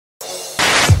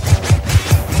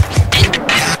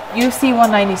UFC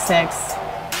 196,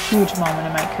 huge moment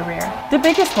in my career. The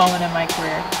biggest moment in my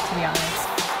career, to be honest.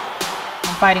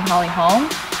 I'm fighting Holly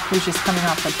Holm, who's just coming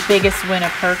off the biggest win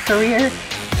of her career,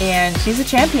 and she's a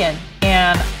champion,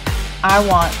 and I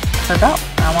want her belt.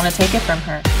 I want to take it from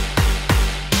her.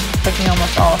 It took me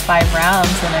almost all of 5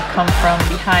 rounds and a come from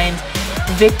behind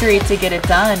victory to get it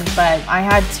done, but I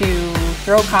had to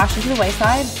throw caution to the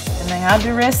wayside and I had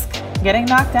to risk getting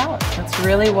knocked out. That's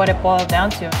really what it boiled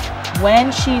down to.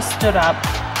 When she stood up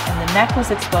and the neck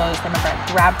was exposed, I remember I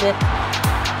grabbed it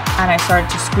and I started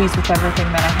to squeeze with everything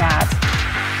that I had.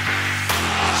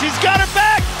 She's got her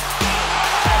back!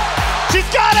 She's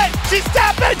got it! She's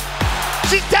tapping!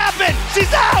 She's tapping!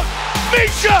 She's out!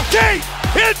 Miesha Tate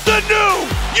is the new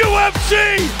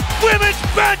UFC Women's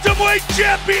Bantamweight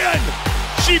Champion!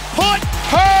 She put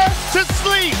her to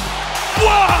sleep!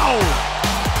 Wow!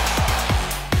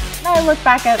 I look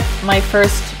back at my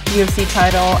first UFC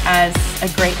title as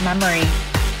a great memory,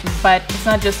 but it's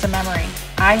not just a memory.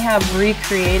 I have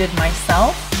recreated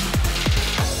myself.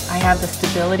 I have the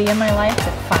stability in my life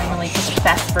to finally put the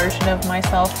best version of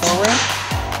myself forward.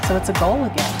 So it's a goal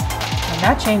again, and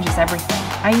that changes everything.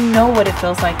 I know what it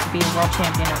feels like to be a world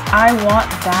champion. I want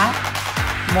that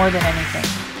more than anything.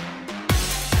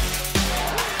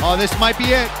 Oh, this might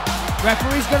be it.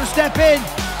 Referee's gonna step in.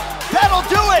 That'll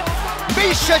do it!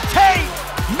 Miesha Tate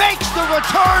makes the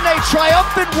return a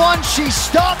triumphant one. She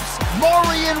stops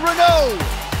Marion Reneau.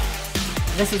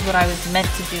 This is what I was meant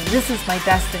to do. This is my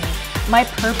destiny, my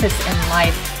purpose in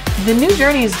life. The new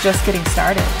journey is just getting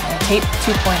started. Tate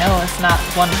 2.0 is not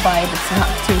one fight, it's not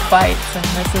 2 fights, and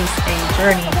this is a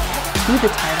journey to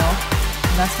the title,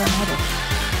 and that's where I'm headed.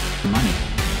 Money.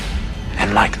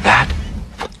 And like that,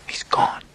 he's gone.